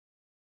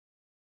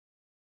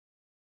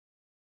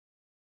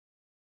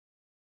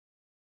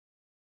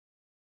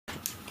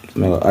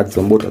I'm going to add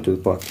some butter to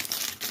the pot.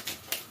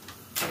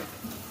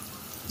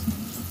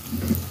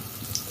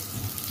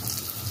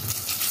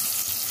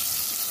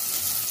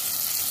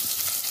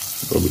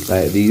 Rub it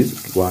like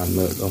this, go and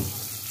melt them.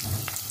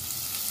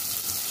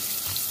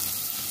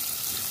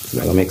 So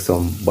I'm going to make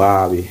some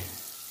Barbie.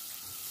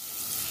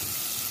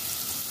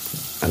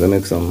 I'm going to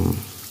make some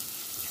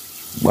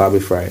Barbie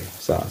fry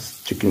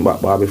sauce. Chicken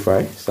back Barbie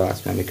fry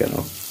sauce. I'm making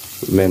now.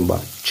 Remember,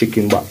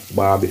 chicken back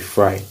Barbie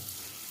fry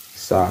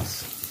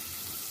sauce.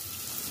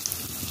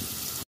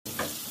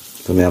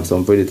 So I have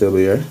some vegetable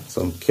here,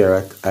 some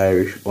carrot,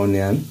 Irish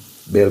onion,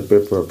 bell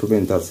pepper,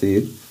 pimento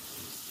seed,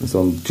 and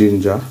some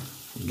ginger,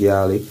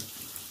 garlic,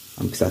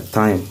 and a piece of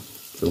thyme.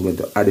 So I'm going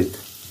to add it.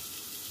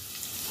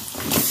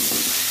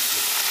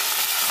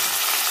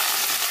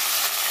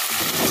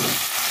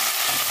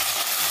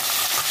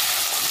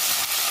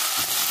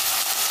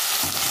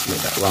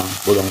 Make that long,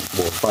 go down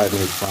about 5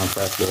 minutes, pan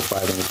fry for about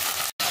 5 minutes.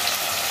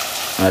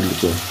 Add a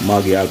little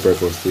Maggi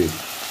all-purpose to it.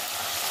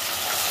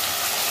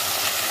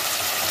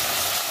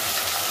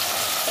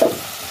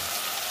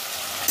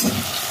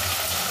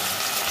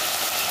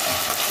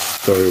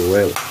 Very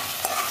well.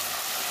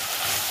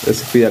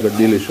 Recipe are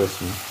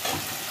delicious, man.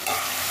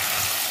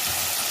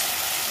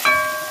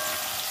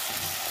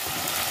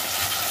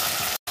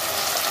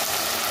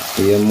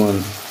 Yeah,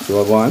 man.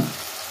 So I go on.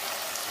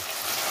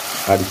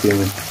 Add it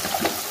in.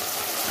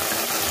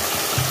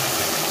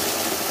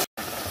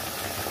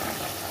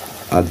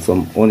 Add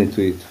some honey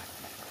to it.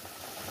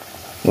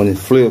 Honey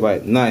flavor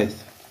it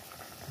nice.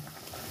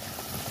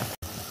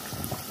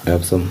 I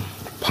have some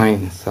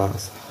pine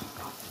sauce.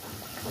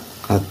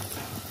 Add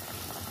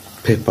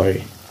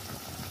peppery.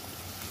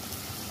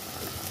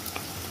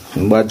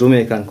 But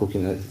Jamaican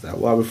cooking is a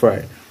Barbie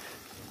fry.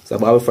 It's a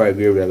Barbie fry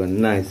gravy that is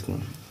nice,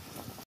 man.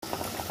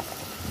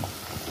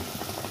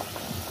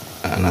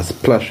 And a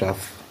splash of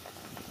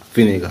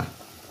vinegar.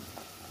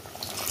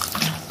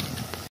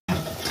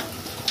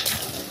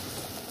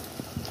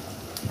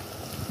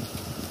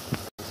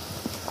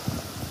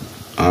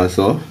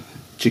 Also,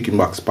 chicken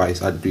back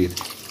spice add to it.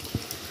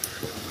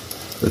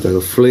 That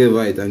will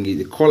flavor it and give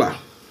the color.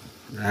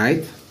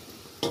 Right?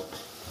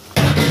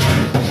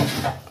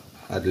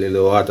 Add a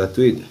little water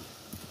to it.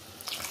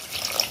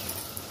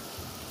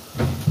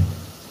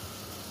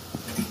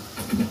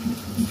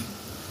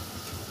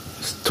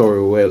 Stir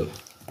it well.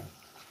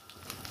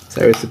 This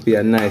recipe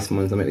is nice,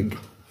 man. So make the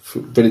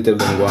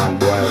vegetables go and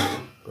boil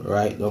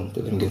right down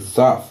till them get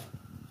soft.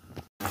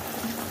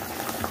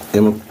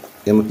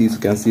 My piece you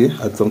can see,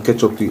 add some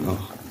ketchup to it now.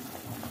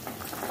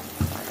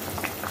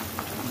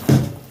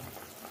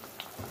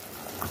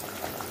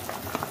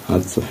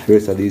 Add some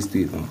rest of these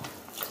to it now.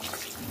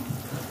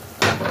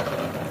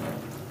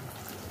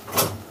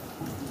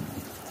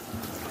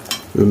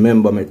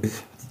 Remember,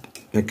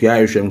 make your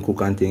Irish them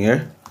cook and thing,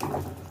 yeah?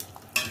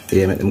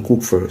 Yeah, make them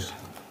cook first.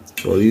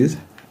 So these,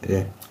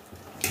 yeah.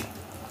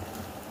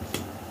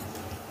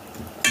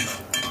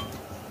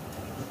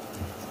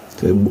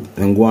 So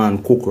then go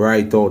and cook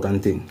right out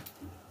and thing.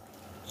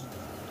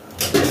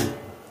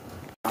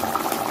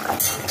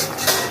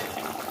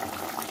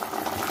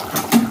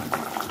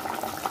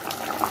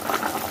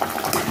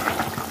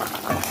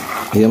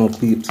 Yeah, my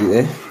peeps,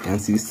 eh? You can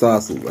see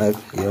sauce, like,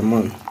 yeah,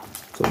 man.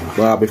 Some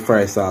Barbie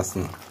fry sauce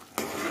now.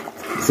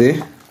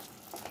 See?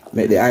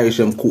 Make the Irish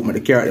them cook, make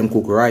the carrot them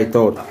cook right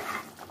out.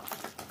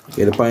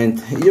 Get the point?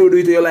 You do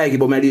it how you like it,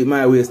 but I do it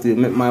my way still.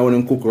 Make my one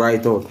them cook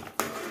right out.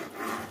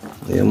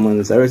 Yeah, man,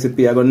 this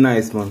recipe I got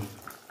nice, man.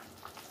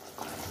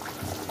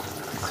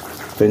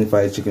 French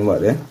fried chicken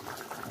back there.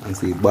 And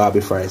see Barbie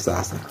fry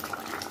sauce.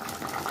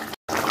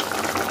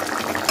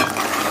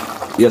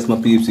 Yes, my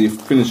peeps, see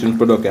finishing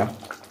product, yeah.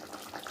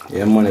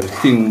 Yeah, man,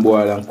 everything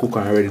boiled and cook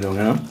and ready now, you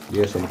know?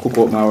 Yes, I'm cook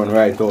out my one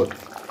right out.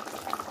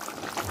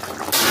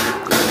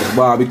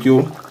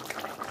 Barbecue.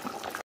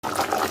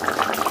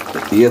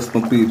 Yes,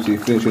 my peeps, see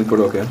finishing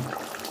product, yeah?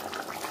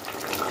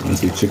 And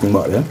see chicken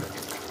back there.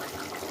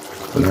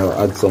 And I'll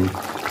add some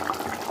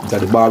to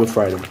the Barbie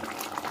fry them.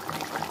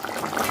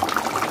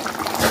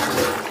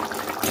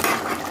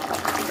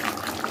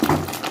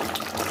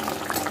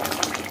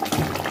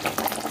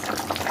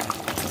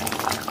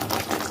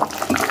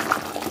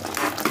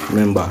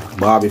 Remember,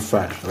 Barbie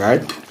fry,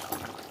 right?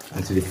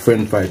 And see the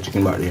French fried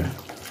chicken back there.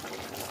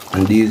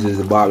 And this is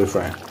the Barbie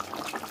fry.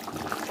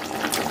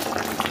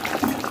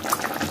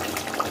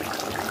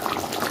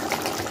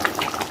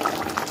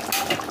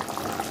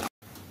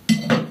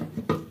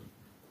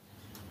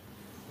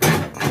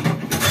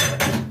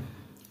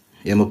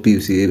 Yeah, my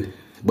peeps, see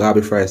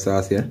Barbie fry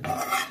sauce here.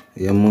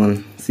 Yeah,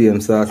 man, same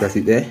sauce as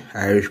it there.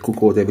 Irish cook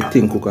out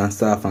everything, cook and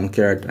soft and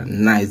carrot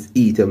and nice,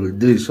 eatable,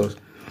 delicious.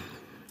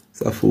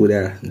 So food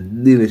there,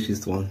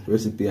 delicious one.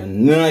 Recipe are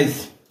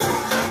nice.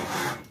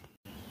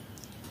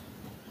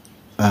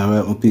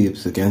 Alright, my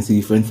peeps, you can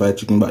see French fried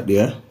chicken back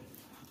there.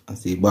 And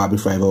see Barbie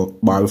fry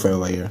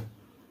over here.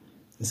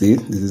 See,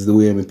 this is the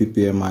way I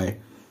prepare my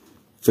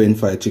French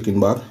fried chicken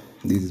back.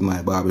 This is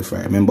my Barbie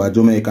fry. Remember,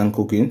 Jamaican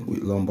cooking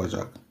with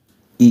lumberjack.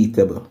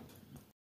 Eatable.